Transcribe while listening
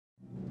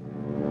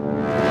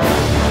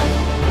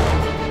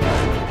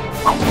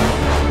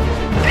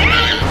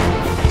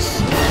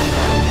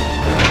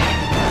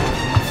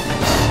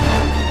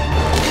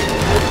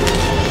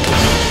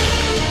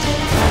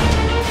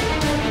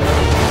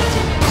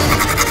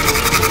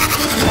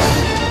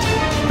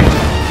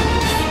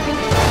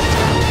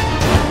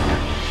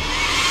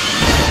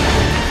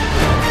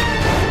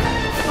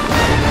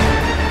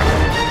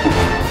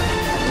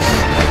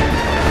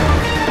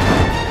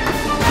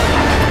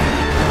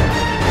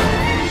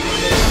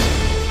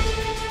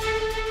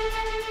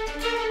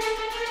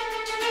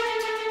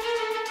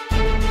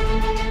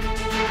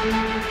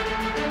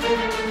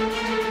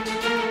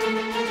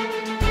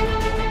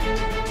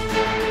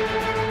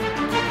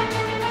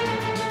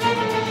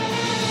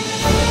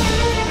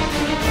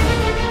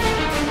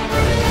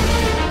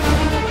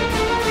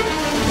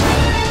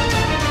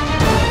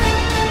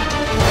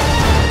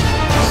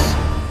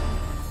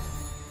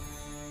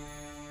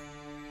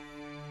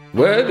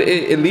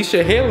good. At least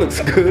your hair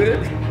looks good.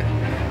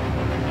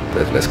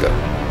 Let's go.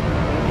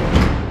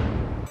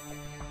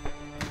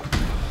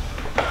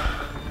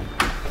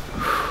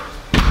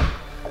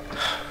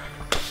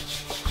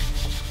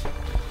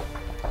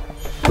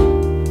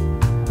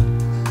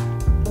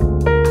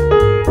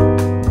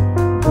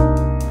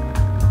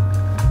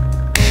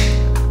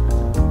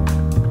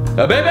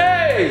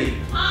 Baby!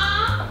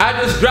 I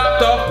just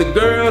dropped off the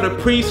girl to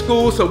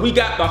preschool, so we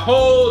got the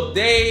whole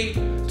day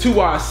to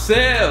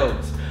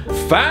ourselves.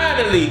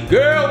 Finally,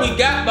 girl, we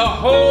got the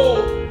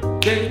whole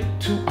day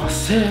to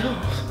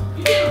ourselves.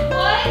 You did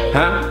what?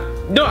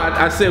 Huh? No,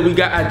 I said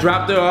I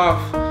dropped her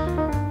off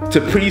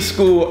to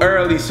preschool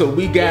early, so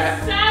we got...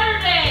 It's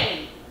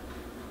Saturday.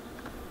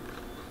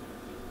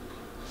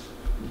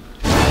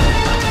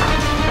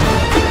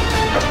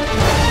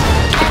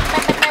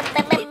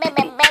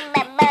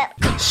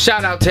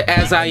 Shout out to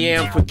As I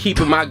Am for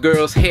keeping my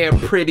girl's hair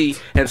pretty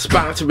and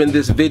sponsoring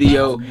this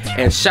video.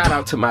 And shout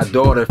out to my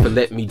daughter for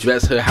letting me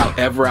dress her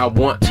however I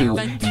want to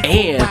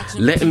and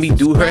letting me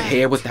do her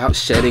hair without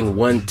shedding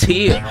one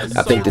tear.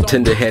 I think the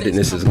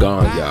tender-headedness is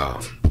gone,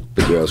 y'all.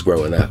 The girl's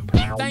growing up.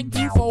 Thank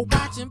you for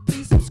watching.